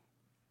 Christian.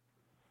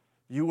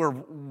 You were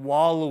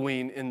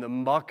wallowing in the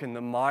muck and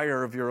the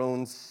mire of your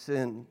own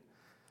sin,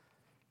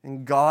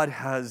 and God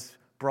has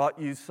brought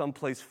you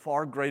someplace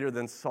far greater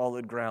than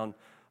solid ground,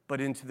 but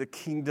into the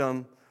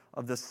kingdom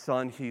of the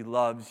Son he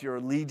loves. Your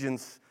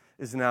allegiance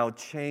is now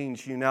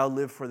changed. You now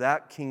live for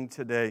that King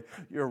today.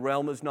 Your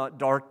realm is not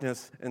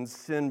darkness and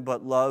sin,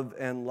 but love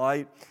and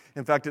light.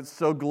 In fact, it's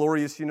so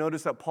glorious. You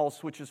notice that Paul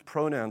switches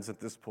pronouns at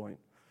this point.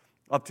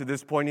 Up to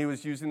this point, he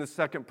was using the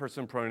second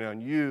person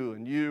pronoun, you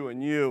and you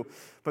and you.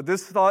 But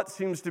this thought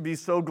seems to be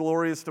so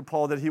glorious to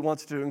Paul that he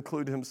wants to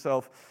include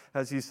himself,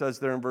 as he says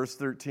there in verse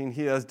 13.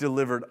 He has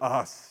delivered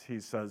us, he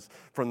says,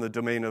 from the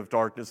domain of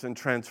darkness and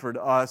transferred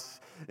us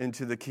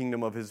into the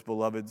kingdom of his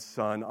beloved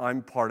Son.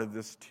 I'm part of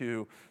this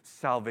too.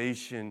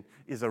 Salvation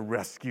is a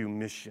rescue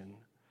mission.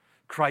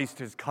 Christ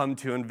has come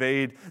to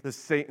invade the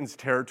Satan's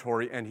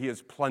territory, and he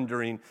is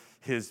plundering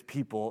his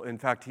people. In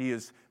fact, he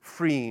is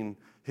freeing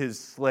his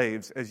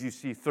slaves. As you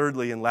see,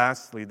 thirdly and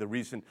lastly, the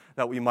reason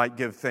that we might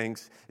give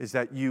thanks is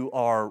that you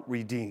are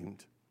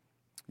redeemed.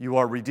 You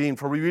are redeemed.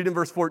 For we read in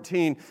verse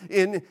 14,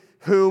 in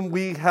whom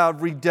we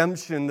have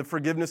redemption, the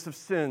forgiveness of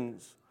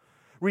sins.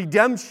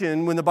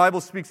 Redemption, when the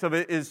Bible speaks of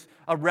it, is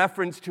a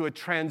reference to a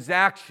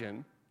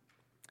transaction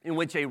in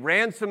which a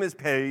ransom is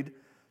paid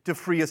to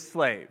free a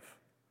slave.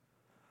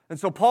 And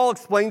so Paul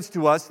explains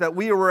to us that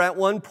we were at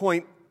one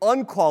point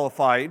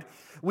unqualified,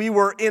 we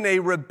were in a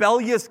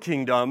rebellious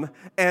kingdom,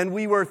 and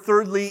we were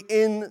thirdly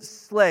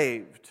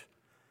enslaved.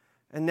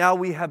 And now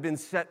we have been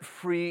set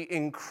free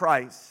in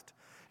Christ.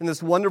 And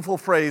this wonderful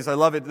phrase, I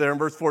love it there in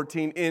verse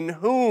 14, in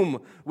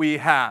whom we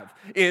have,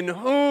 in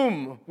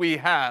whom we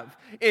have,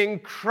 in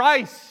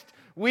Christ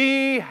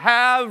we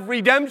have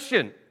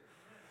redemption.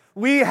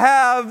 We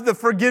have the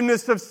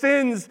forgiveness of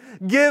sins.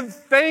 Give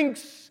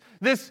thanks.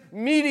 This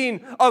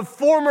meeting of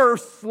former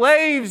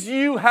slaves,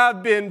 you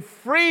have been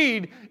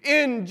freed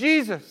in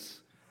Jesus.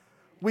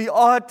 We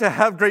ought to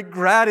have great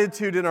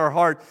gratitude in our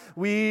heart.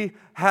 We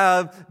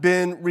have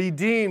been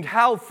redeemed.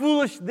 How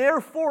foolish,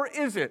 therefore,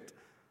 is it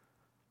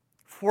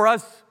for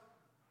us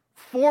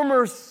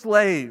former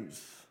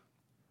slaves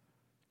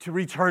to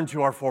return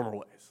to our former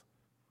ways?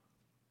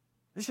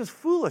 It's just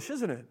foolish,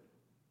 isn't it?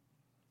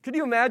 Could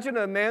you imagine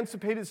an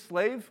emancipated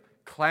slave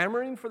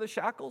clamoring for the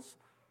shackles?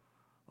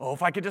 Oh,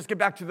 if I could just get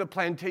back to the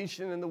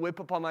plantation and the whip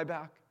upon my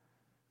back.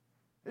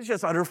 It's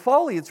just utter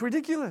folly. It's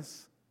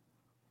ridiculous.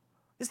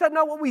 Is that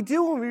not what we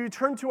do when we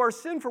return to our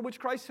sin for which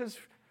Christ has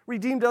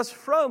redeemed us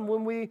from?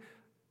 When we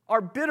are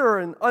bitter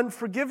and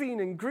unforgiving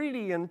and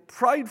greedy and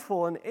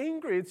prideful and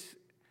angry, it's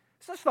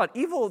just not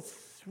evil.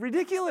 It's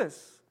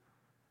ridiculous.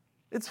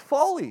 It's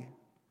folly.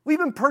 We've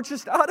been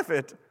purchased out of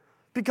it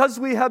because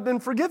we have been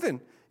forgiven.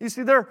 You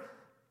see there,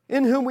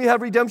 in whom we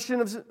have redemption,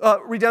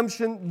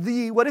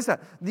 what is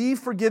that? The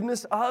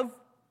forgiveness of,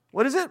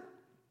 what is it?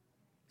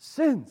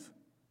 Sins.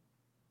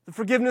 The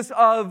forgiveness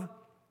of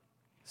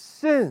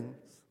sins.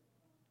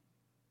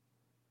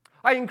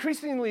 I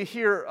increasingly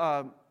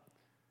hear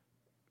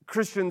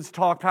Christians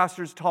talk,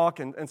 pastors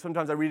talk, and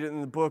sometimes I read it in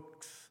the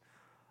books,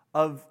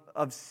 of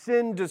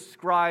sin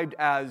described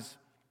as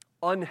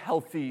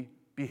unhealthy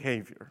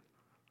behavior.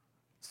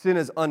 Sin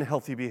is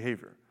unhealthy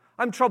behavior.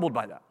 I'm troubled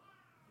by that.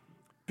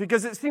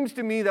 Because it seems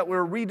to me that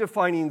we're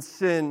redefining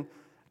sin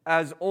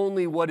as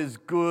only what is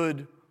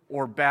good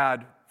or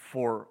bad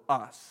for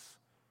us.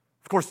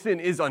 Of course, sin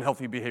is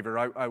unhealthy behavior.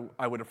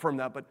 I would affirm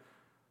that.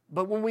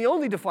 But when we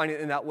only define it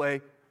in that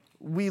way,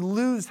 we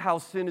lose how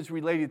sin is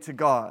related to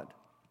God.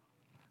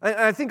 And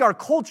I think our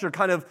culture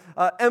kind of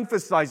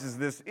emphasizes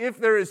this. If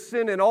there is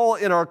sin at all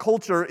in our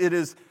culture,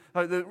 it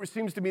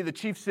seems to me the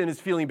chief sin is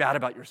feeling bad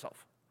about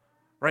yourself,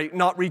 right?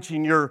 Not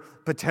reaching your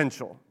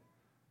potential.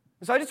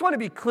 So I just want to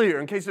be clear,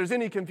 in case there's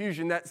any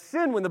confusion, that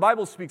sin, when the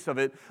Bible speaks of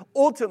it,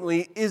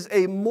 ultimately is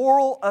a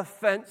moral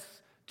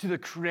offense to the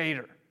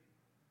Creator.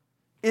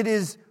 It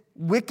is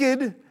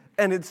wicked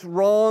and it's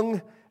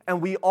wrong,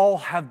 and we all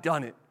have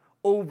done it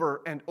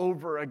over and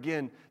over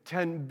again,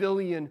 10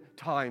 billion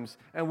times,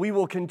 and we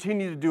will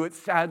continue to do it,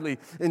 sadly,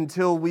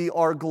 until we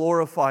are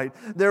glorified.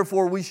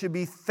 Therefore, we should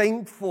be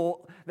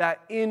thankful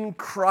that in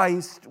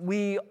Christ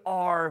we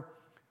are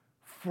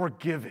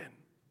forgiven.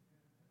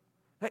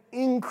 That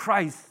in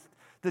Christ,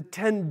 the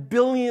 10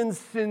 billion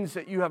sins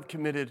that you have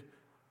committed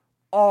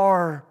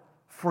are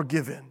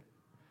forgiven.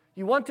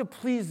 You want to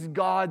please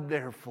God,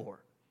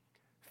 therefore.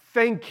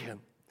 Thank Him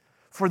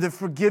for the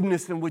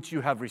forgiveness in which you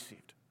have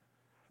received.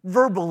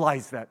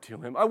 Verbalize that to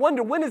Him. I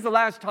wonder, when is the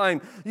last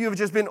time you have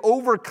just been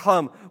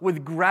overcome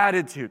with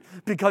gratitude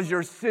because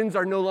your sins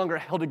are no longer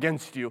held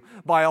against you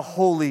by a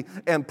holy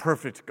and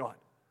perfect God?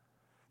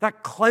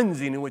 That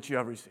cleansing in which you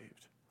have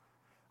received.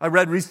 I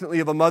read recently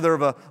of a mother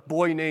of a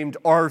boy named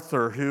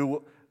Arthur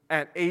who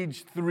at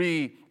age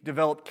 3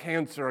 developed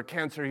cancer, a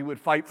cancer he would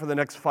fight for the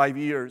next 5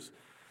 years.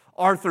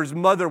 Arthur's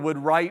mother would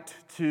write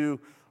to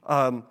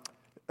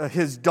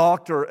his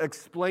doctor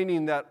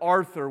explaining that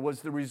Arthur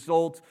was the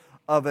result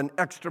of an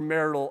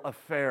extramarital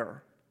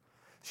affair.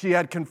 She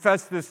had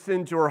confessed this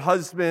sin to her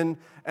husband,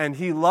 and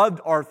he loved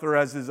Arthur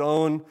as his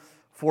own,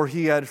 for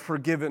he had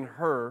forgiven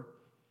her.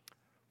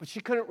 But she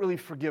couldn't really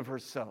forgive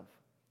herself.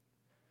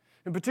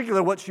 In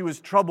particular, what she was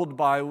troubled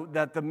by,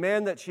 that the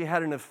man that she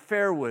had an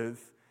affair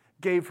with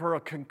gave her a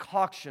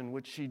concoction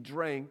which she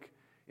drank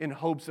in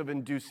hopes of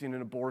inducing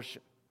an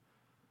abortion.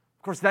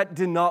 Of course, that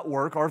did not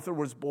work. Arthur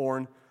was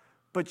born,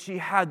 but she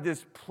had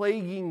this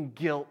plaguing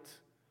guilt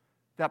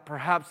that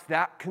perhaps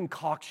that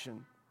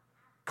concoction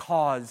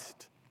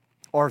caused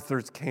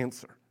Arthur's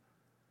cancer,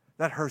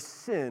 that her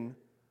sin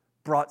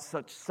brought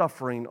such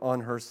suffering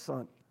on her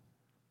son.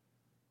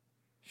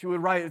 She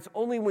would write, it's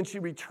only when she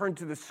returned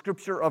to the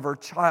scripture of her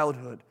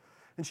childhood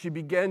and she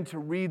began to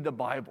read the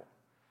Bible,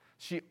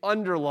 she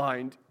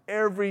underlined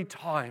every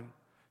time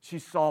she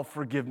saw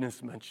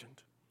forgiveness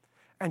mentioned.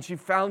 And she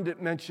found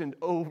it mentioned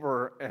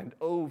over and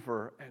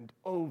over and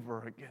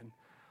over again.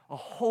 A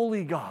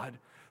holy God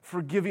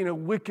forgiving a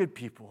wicked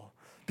people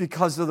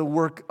because of the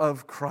work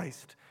of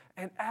Christ.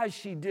 And as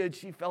she did,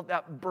 she felt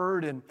that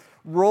burden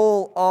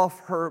roll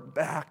off her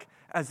back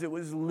as it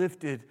was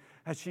lifted,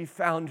 as she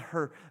found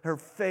her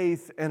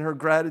faith and her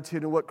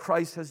gratitude in what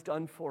Christ has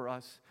done for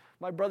us.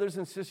 My brothers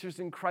and sisters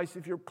in Christ,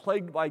 if you're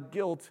plagued by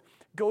guilt,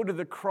 go to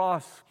the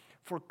cross,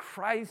 for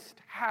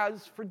Christ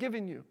has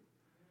forgiven you.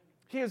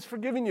 He has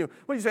forgiven you.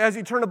 What do you say? Has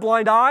he turned a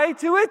blind eye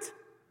to it?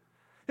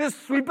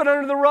 Just sweep it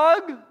under the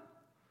rug?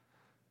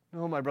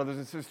 No, my brothers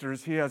and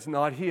sisters, he has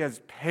not. He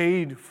has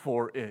paid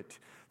for it.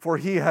 For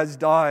he has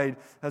died,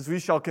 as we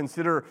shall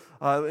consider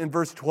in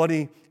verse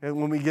 20, and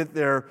when we get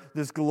there,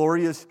 this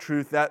glorious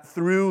truth that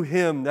through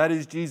him, that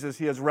is Jesus,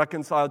 he has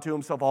reconciled to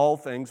himself all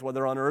things,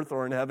 whether on earth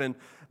or in heaven,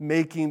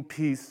 making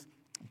peace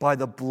by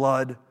the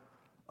blood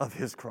of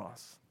his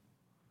cross.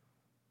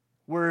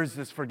 Where does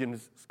this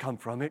forgiveness come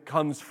from? It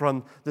comes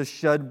from the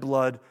shed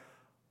blood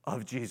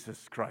of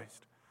Jesus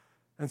Christ.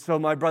 And so,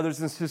 my brothers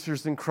and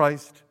sisters in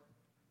Christ,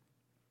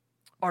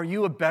 are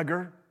you a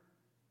beggar?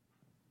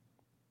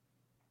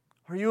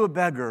 Are you a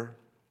beggar?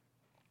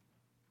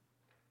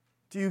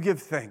 Do you give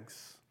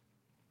thanks?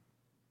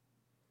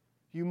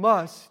 You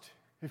must,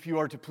 if you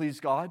are to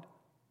please God.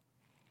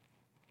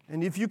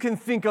 And if you can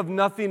think of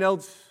nothing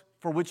else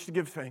for which to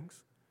give thanks,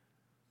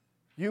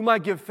 you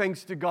might give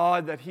thanks to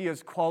God that he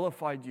has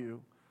qualified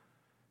you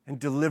and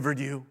delivered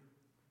you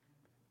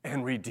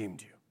and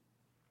redeemed you.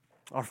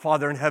 Our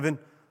Father in heaven,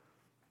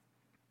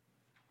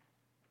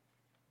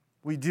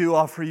 we do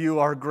offer you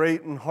our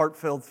great and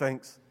heartfelt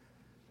thanks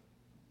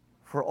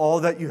for all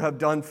that you have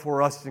done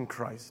for us in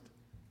Christ.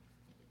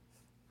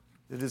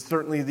 It is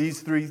certainly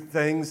these three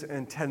things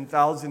and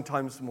 10,000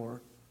 times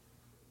more.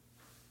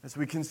 As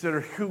we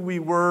consider who we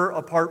were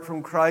apart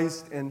from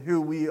Christ and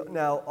who we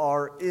now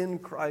are in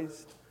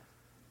Christ,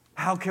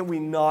 how can we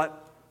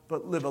not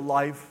but live a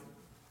life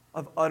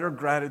of utter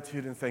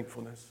gratitude and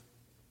thankfulness?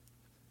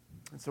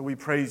 And so we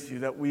praise you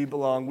that we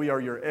belong, we are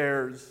your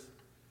heirs,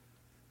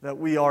 that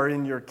we are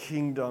in your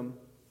kingdom,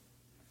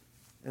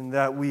 and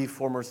that we,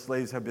 former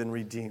slaves, have been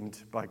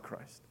redeemed by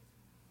Christ.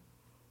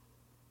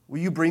 Will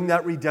you bring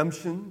that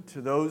redemption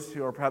to those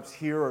who are perhaps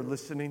here or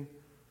listening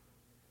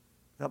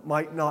that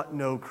might not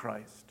know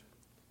Christ?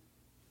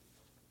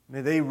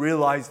 May they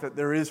realize that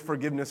there is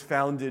forgiveness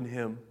found in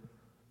him,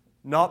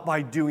 not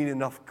by doing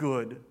enough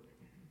good,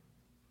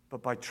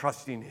 but by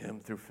trusting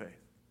him through faith.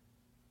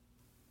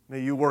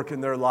 May you work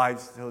in their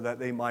lives so that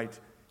they might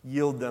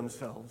yield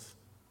themselves,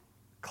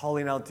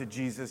 calling out to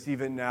Jesus,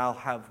 even now,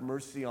 have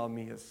mercy on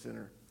me, a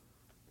sinner.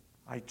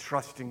 I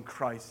trust in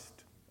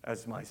Christ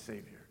as my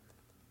Savior.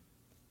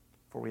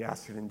 For we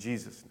ask it in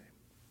Jesus'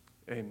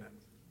 name. Amen.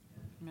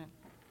 Amen.